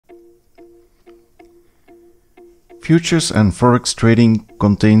Futures and forex trading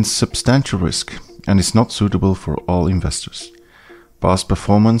contains substantial risk and is not suitable for all investors. Past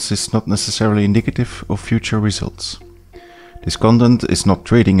performance is not necessarily indicative of future results. This content is not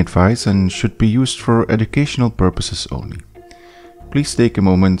trading advice and should be used for educational purposes only. Please take a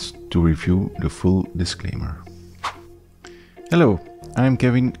moment to review the full disclaimer. Hello, I'm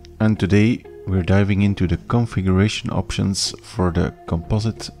Kevin and today we're diving into the configuration options for the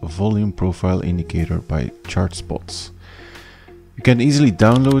Composite Volume Profile Indicator by ChartSpots. You can easily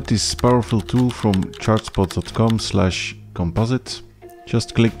download this powerful tool from chartspots.com/composite.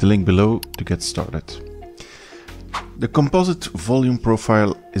 Just click the link below to get started. The Composite Volume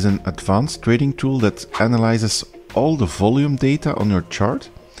Profile is an advanced trading tool that analyzes all the volume data on your chart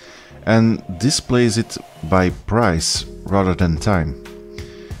and displays it by price rather than time.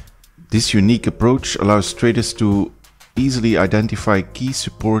 This unique approach allows traders to easily identify key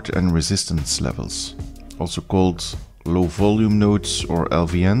support and resistance levels, also called low volume nodes or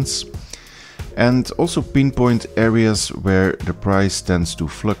LVNs, and also pinpoint areas where the price tends to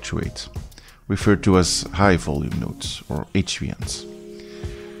fluctuate, referred to as high volume nodes or HVNs,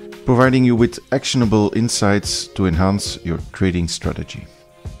 providing you with actionable insights to enhance your trading strategy.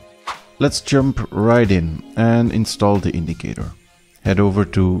 Let's jump right in and install the indicator. Head over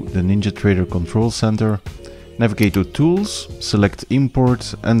to the NinjaTrader Control Center, navigate to Tools, select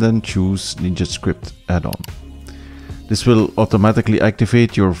Import and then choose NinjaScript add-on. This will automatically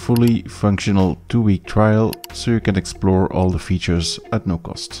activate your fully functional 2-week trial so you can explore all the features at no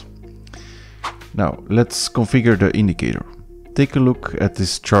cost. Now let's configure the indicator. Take a look at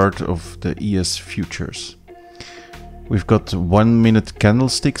this chart of the ES futures. We've got 1 minute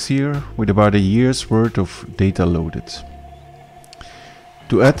candlesticks here with about a year's worth of data loaded.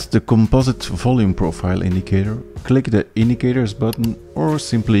 To add the Composite Volume Profile Indicator, click the Indicators button or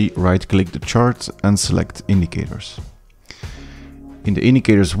simply right-click the chart and select Indicators. In the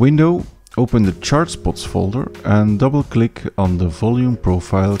Indicators window, open the ChartSpots folder and double-click on the Volume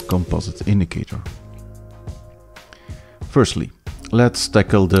Profile Composite Indicator. Firstly, let's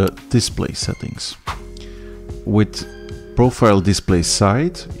tackle the display settings. With Profile Display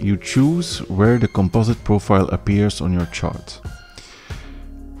Side, you choose where the composite profile appears on your chart.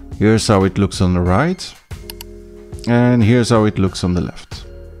 Here's how it looks on the right, and here's how it looks on the left.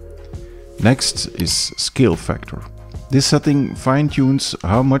 Next is Scale Factor. This setting fine-tunes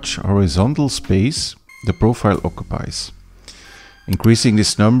how much horizontal space the profile occupies. Increasing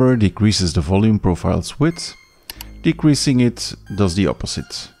this number decreases the volume profile's width, decreasing it does the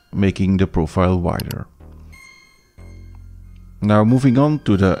opposite, making the profile wider. Now moving on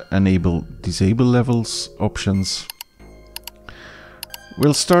to the Enable/Disable levels options.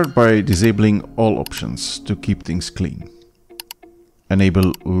 We'll start by disabling all options to keep things clean.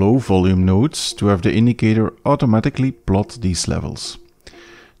 Enable low volume nodes to have the indicator automatically plot these levels.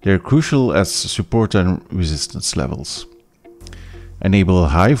 They're crucial as support and resistance levels. Enable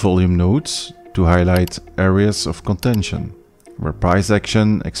high volume nodes to highlight areas of contention, where price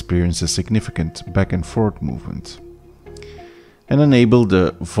action experiences significant back and forth movement. And enable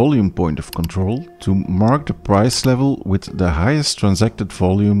the volume point of control to mark the price level with the highest transacted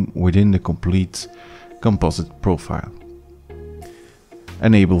volume within the complete composite profile.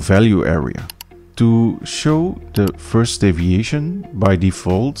 Enable value area to show the first deviation, by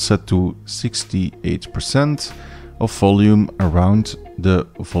default set to 68% of volume around the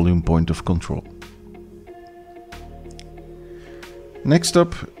volume point of control. Next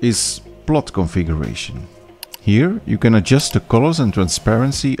up is plot configuration. Here you can adjust the colors and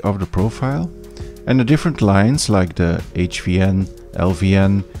transparency of the profile and the different lines like the HVN,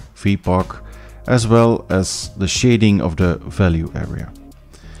 LVN, VPOC, as well as the shading of the value area.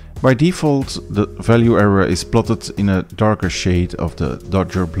 By default, the value area is plotted in a darker shade of the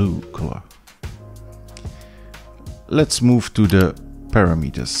Dodger blue color. Let's move to the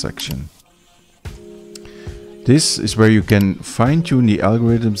parameters section. This is where you can fine-tune the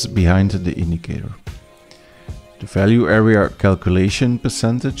algorithms behind the indicator. The value area calculation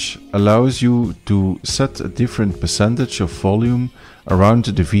percentage allows you to set a different percentage of volume around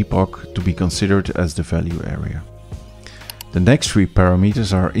the VPOC to be considered as the value area. The next 3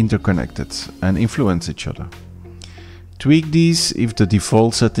 parameters are interconnected and influence each other. Tweak these if the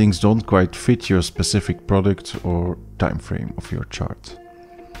default settings don't quite fit your specific product or time frame of your chart.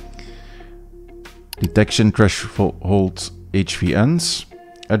 Detection threshold HVNs.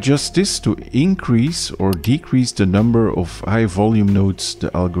 Adjust this to increase or decrease the number of high volume nodes the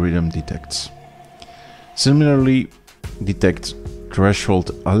algorithm detects. Similarly, detect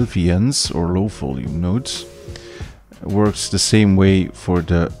threshold LVNs or low volume nodes. Works the same way for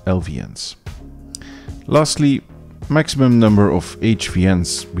the LVNs. Lastly, maximum number of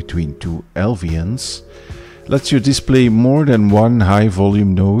HVNs between two LVNs, lets you display more than one high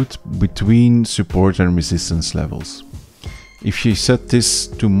volume node between support and resistance levels. If you set this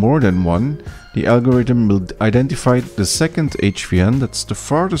to more than one, the algorithm will identify the second HVN that's the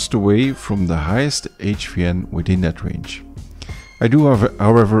farthest away from the highest HVN within that range. I do,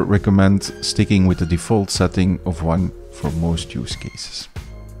 however, recommend sticking with the default setting of 1 for most use cases.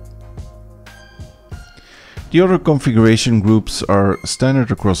 The other configuration groups are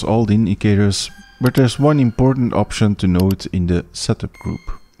standard across all the indicators, but there's one important option to note in the setup group.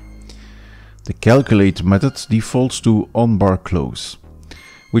 The calculate method defaults to on-bar close,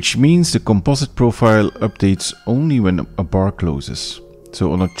 which means the composite profile updates only when a bar closes.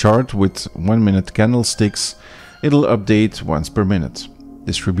 So on a chart with 1 minute candlesticks, it'll update once per minute,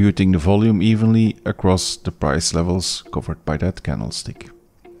 distributing the volume evenly across the price levels covered by that candlestick.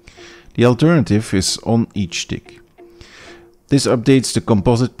 The alternative is on each tick. This updates the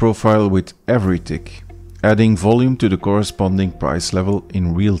composite profile with every tick, adding volume to the corresponding price level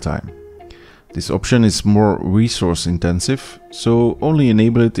in real time. This option is more resource intensive, so only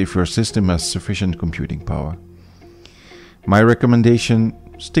enable it if your system has sufficient computing power. My recommendation: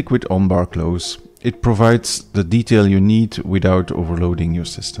 stick with on-bar close. It provides the detail you need without overloading your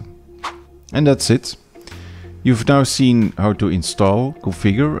system. And that's it. You've now seen how to install,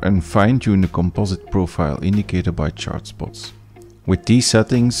 configure and fine-tune the composite profile indicator by chart spots. With these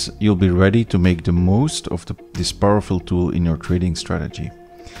settings, you'll be ready to make the most of this powerful tool in your trading strategy.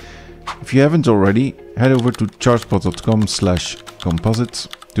 If you haven't already, head over to chartspot.com/composite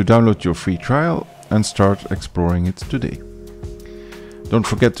to download your free trial and start exploring it today. Don't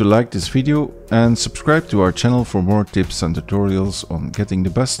forget to like this video and subscribe to our channel for more tips and tutorials on getting the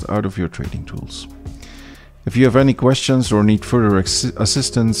best out of your trading tools. If you have any questions or need further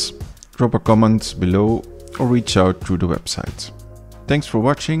assistance, drop a comment below or reach out through the website. Thanks for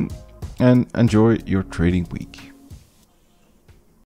watching and enjoy your trading week.